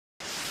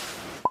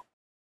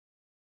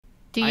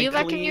Do you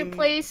vacuum your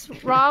place,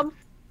 Rob?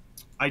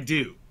 I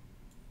do.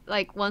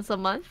 Like once a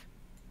month?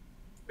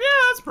 Yeah,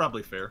 that's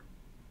probably fair.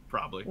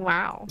 Probably.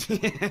 Wow.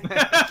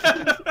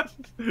 I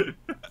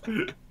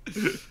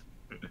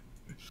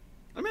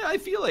mean, I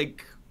feel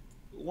like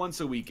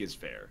once a week is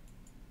fair.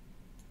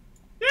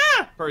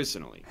 Yeah.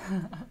 Personally.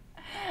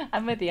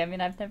 I'm with you. I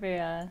mean, I've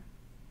never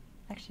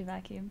actually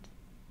vacuumed.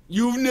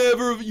 You've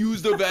never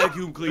used a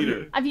vacuum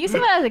cleaner. I've used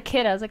them when I was a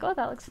kid. I was like, oh,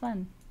 that looks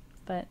fun.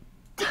 But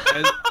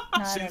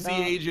Since the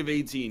age of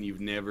 18,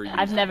 you've never used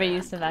I've never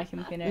used a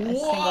vacuum cleaner a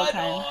single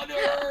time. What on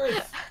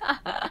earth?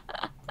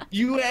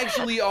 You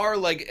actually are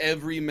like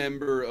every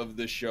member of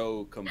the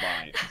show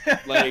combined.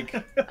 Like,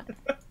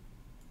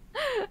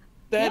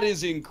 that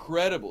is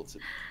incredible to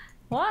me.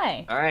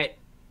 Why? All right.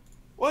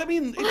 Well, I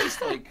mean, it's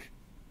just like,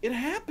 it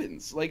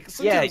happens. Like,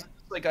 sometimes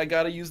it's like, I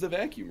gotta use the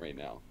vacuum right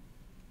now.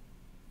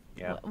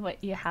 Yeah.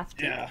 What you have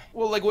to? Yeah.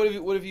 Well, like, what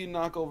if you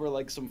knock over,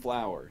 like, some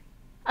flour?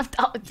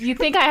 Oh, do you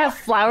think I have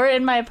flour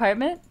in my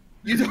apartment?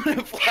 You don't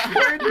have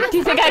flour? Do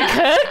you think I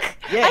cook?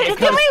 Yeah, it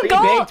comes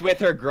pre-baked with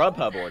her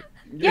Grubhub order.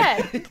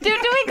 Yeah. Dude,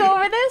 do we go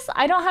over this?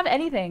 I don't have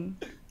anything.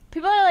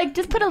 People are like,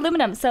 just put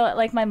aluminum. So,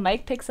 like, my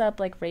mic picks up,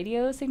 like,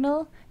 radio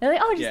signal. They're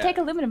like, oh, just take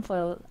aluminum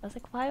foil. I was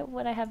like, why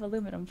would I have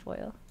aluminum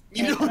foil?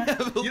 You don't have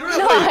aluminum foil?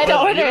 No, I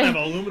don't order. You don't have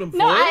aluminum foil?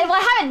 No,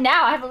 I have it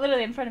now. I have it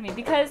literally in front of me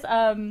because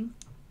of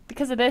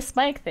this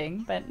mic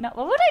thing. But no,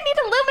 what would I need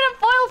aluminum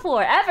foil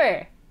for,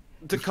 ever?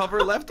 To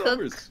cover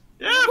leftovers.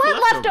 Yeah,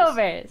 What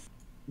leftovers?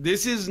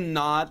 This is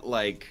not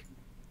like,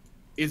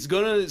 it's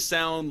gonna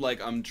sound like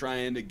I'm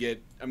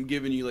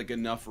giving you like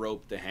enough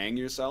rope to hang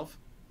yourself.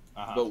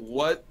 But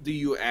what do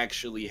you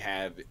actually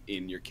have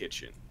in your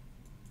kitchen?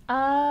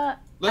 I'll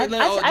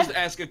just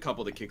ask a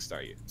couple to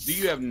kickstart you. Do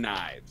you have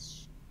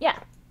knives? Yeah.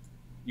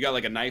 You got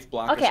like a knife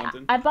block or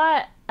something? I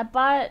bought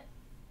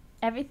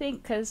everything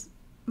because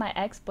my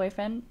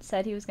ex-boyfriend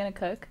said he was gonna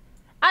cook.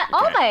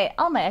 All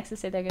my exes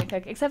say they're gonna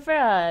cook, except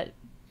for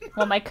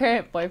my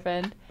current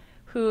boyfriend,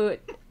 who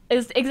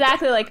is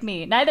exactly like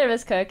me. Neither of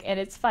us cook, and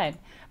it's fine.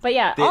 But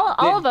yeah,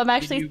 all of them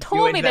actually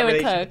told me they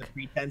would cook. The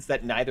pretense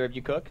that neither of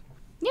you cook.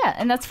 Yeah,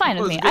 and that's fine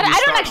with me.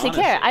 I don't actually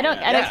care. I don't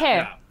care.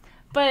 Yeah.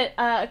 But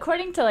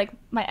according to like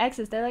my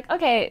exes, they're like,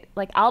 okay,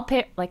 like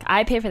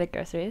I pay for the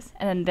groceries,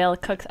 and then they'll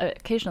cook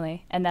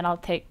occasionally, and then I'll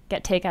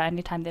get takeout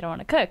anytime they don't want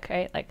to cook,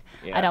 right? Like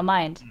I don't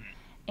mind.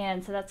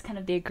 And so that's kind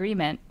of the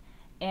agreement.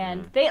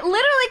 And they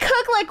literally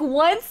cook like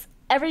once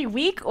every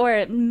week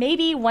or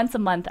maybe once a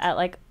month at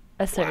like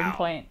a certain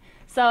point.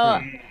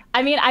 So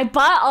I mean, I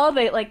bought all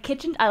the like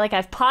kitchen. I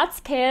have pots,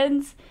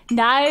 pans,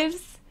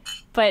 knives,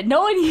 but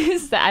no one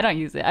uses that. I don't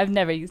use it. I've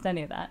never used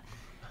any of that.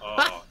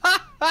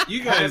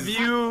 You guys,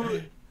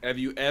 have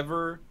you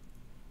ever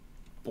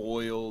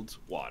boiled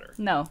water?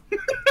 No.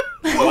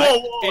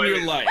 In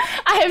your life?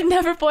 I have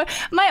never boiled.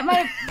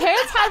 My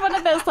parents had one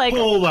of those like.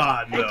 Hold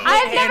on, no.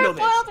 I've never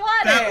boiled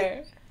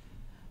water.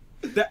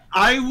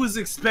 I was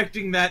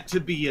expecting that to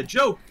be a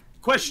joke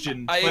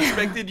question. I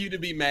expected you to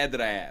be mad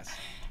that I asked.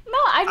 No,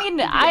 I mean,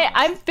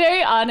 I'm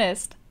very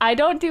honest. I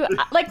don't do,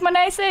 like, when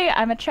I say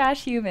I'm a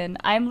trash human,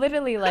 I'm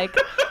literally like,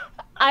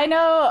 I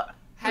know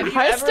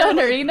Hearthstone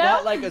Arena.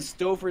 Bought like a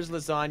Stouffer's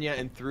lasagna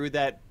and threw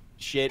that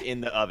shit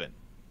in the oven?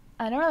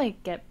 I don't really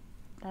get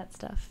that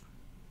stuff.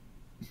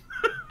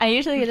 I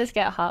usually just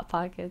get Hot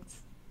Pockets.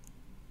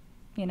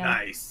 You know?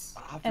 Nice.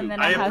 And then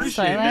I have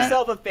Soylent. Do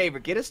yourself a favor.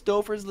 Get a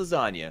Stouffer's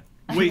lasagna.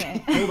 Wait,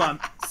 hold on.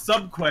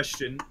 Sub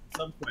question.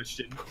 What's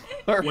your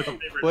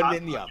favorite Put Hot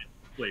it in the Pocket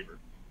flavor?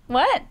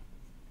 What?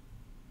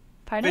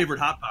 Pardon? Favorite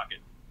Hot Pocket?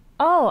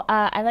 Oh,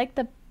 I like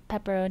the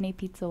pepperoni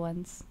pizza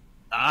ones.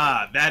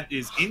 Ah, that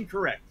is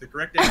incorrect. The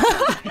correct answer.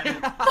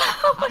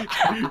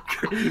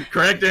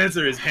 Correct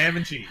answer is ham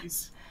and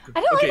cheese. I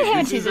don't like the ham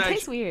and cheese. It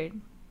tastes weird.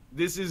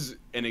 This is,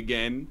 and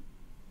again,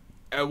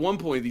 at one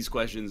point these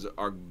questions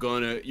are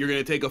you're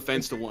gonna take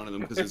offense to one of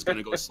them because it's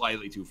gonna go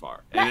slightly too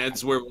far, and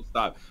that's where we'll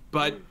stop.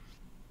 But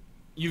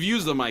you've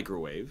used the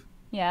microwave.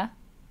 Yeah.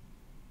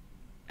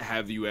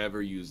 Have you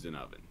ever used an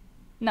oven?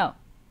 No.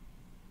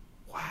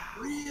 Wow.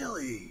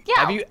 Really? Yeah.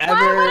 Have you ever?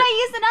 Why would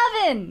I use an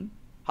oven?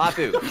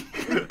 Hafu,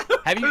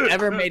 have you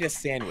ever made a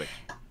sandwich?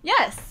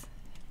 Yes.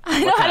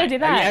 I know how to do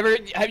that.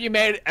 Have you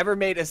ever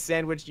made a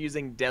sandwich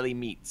using deli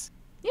meats?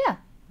 Yeah.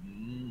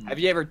 Have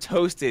you ever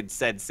toasted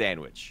said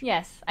sandwich?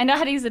 Yes. I know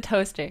how to use a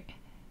toaster.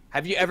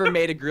 Have you ever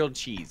made a grilled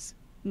cheese?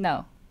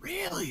 No.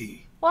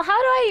 Really? Well, how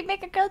do I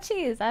make a grilled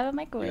cheese? I have a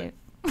microwave.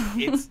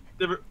 It's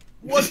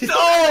what?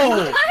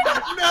 No!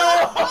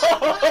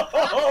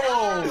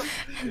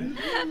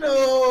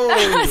 No!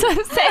 That's what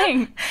I'm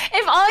saying.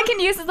 If all I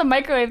can use is a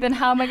microwave, then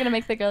how am I going to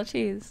make the grilled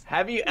cheese?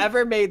 Have you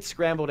ever made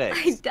scrambled eggs?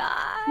 I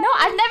died. No,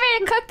 I've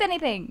never cooked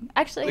anything.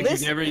 Actually,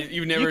 Like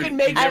you've never You can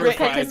make,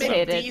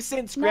 participated.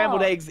 decent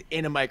scrambled eggs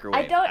in a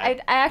microwave. I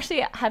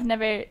actually have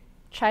never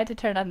tried to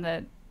turn on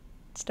the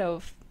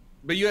stove.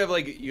 But you have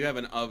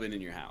an oven in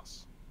your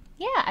house.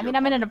 Yeah, I mean,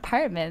 I'm in an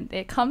apartment.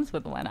 It comes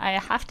with one. I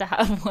have to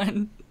have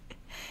one.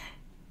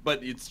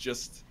 But it's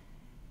just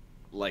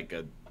like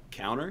a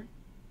counter?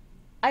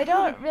 I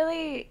don't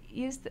really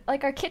use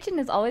like our kitchen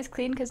is always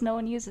clean because no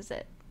one uses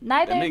it.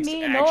 Neither That makes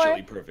me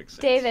actually nor perfect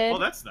sense. David Well,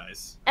 that's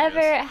nice. I ever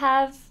guess.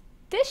 have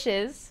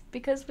dishes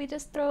because we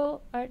just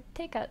throw our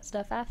takeout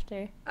stuff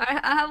after. I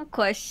have a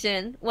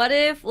question. What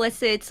if, let's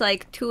say, it's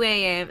like 2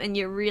 a.m. and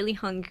you're really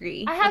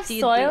hungry? I What have do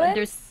you do? And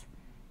soylents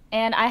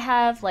and I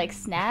have like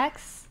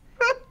snacks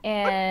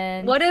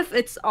and what if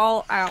it's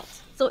all out?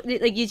 So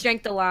like you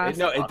drank the last.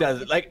 No, it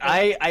doesn't. Like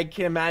I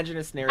can imagine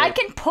a scenario. I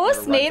can where it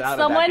runs Postmate out of that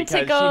someone to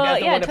because go she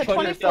doesn't yeah want to a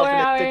put herself in a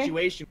 24-hour.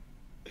 situation.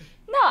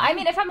 No, I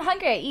mean if I'm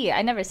hungry, I eat.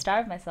 I never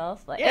starve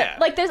myself. Like, Yeah.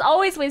 like there's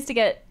always ways to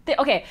get.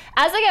 Okay,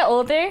 as I get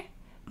older,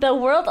 the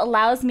world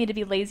allows me to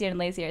be lazier and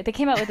lazier. They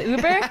came out with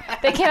Uber.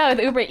 They came out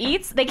with Uber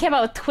Eats. They came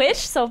out with Twitch.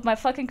 So my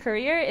fucking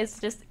career is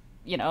just,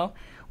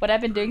 what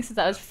I've been doing since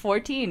I was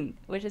 14,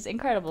 which is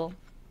incredible.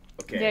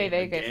 Okay. Very,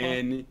 very grateful.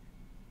 And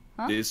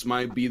Huh? this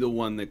might be the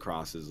one that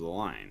crosses the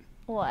line.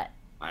 What?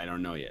 I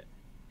don't know yet.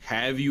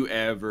 Have you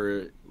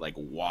ever like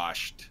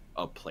washed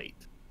a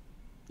plate?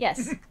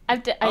 Yes, I've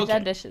Okay.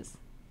 done dishes.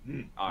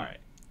 All right.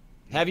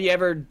 Have you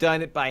ever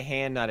done it by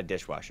hand, not a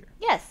dishwasher?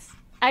 Yes.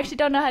 I actually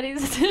don't know how to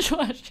use a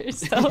dishwasher,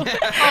 so. Oh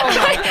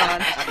my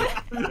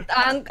god.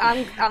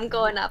 I'm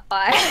going up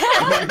by.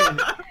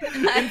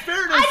 In fairness,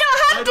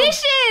 I don't have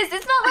dishes.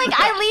 It's not like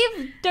I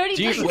leave dirty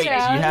Do you dishes wait? Do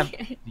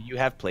around. you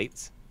have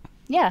plates?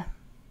 Yeah.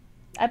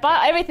 I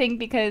bought everything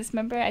because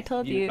remember I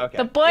told You- you okay.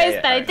 the boys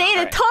Yeah, that I alright, dated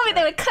alright. told me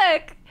they would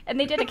cook, and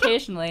they did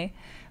occasionally,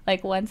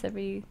 like once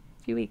every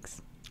few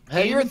weeks.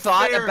 Have you In ever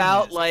thought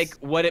about fairness. like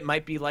what it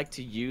might be like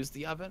to use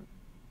the oven?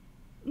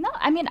 No,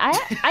 I mean I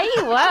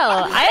eat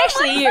well. I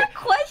actually eat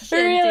question,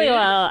 really dude?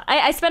 well.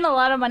 I spend a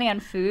lot of money on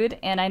food,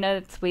 and I know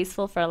it's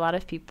wasteful for a lot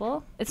of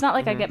people. It's not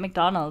like I get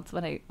McDonald's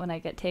when I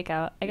get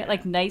takeout. I get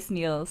like nice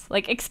meals,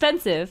 like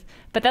expensive,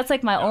 but that's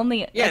like my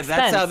only Yeah,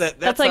 expense. that's how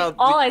that's like how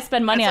all I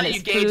spend money that's on how is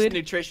you gauge the food.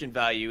 nutrition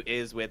value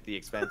is with the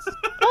expense.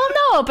 Well,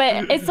 no,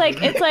 but it's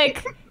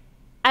like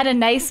at a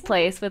nice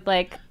place with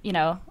like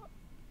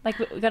like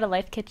we go to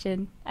Life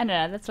Kitchen. I don't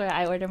know. That's where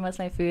I order most of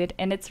my food,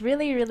 and it's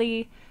really,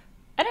 really,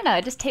 I don't know.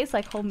 It just tastes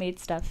like homemade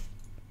stuff.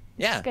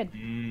 Yeah. It's good.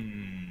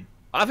 Mm.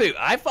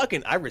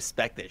 I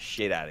respect the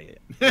shit out of you.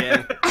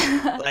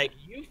 Yeah. Like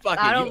you fucking.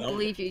 I you don't own it.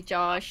 believe you,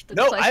 Josh. The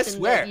No, I question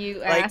swear. that you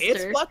Like asked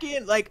it's her.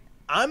 fucking like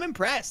I'm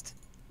impressed.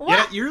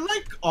 Yeah, you're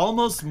like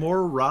almost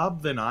more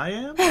Rob than I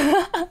am.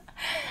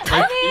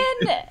 I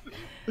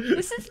mean,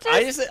 this is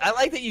just. I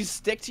like that you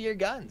stick to your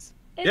guns.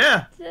 It's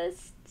Yeah.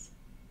 It's.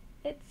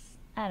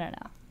 I don't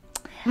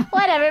know.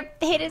 Whatever.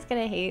 Haters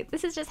gonna hate.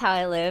 This is just how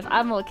I live.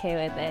 I'm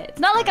okay with it. It's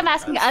not like I'm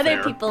asking That's other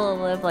fair. people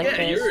to live like Yeah,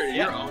 this.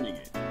 you're owning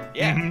it.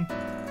 Yeah.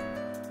 Mhm.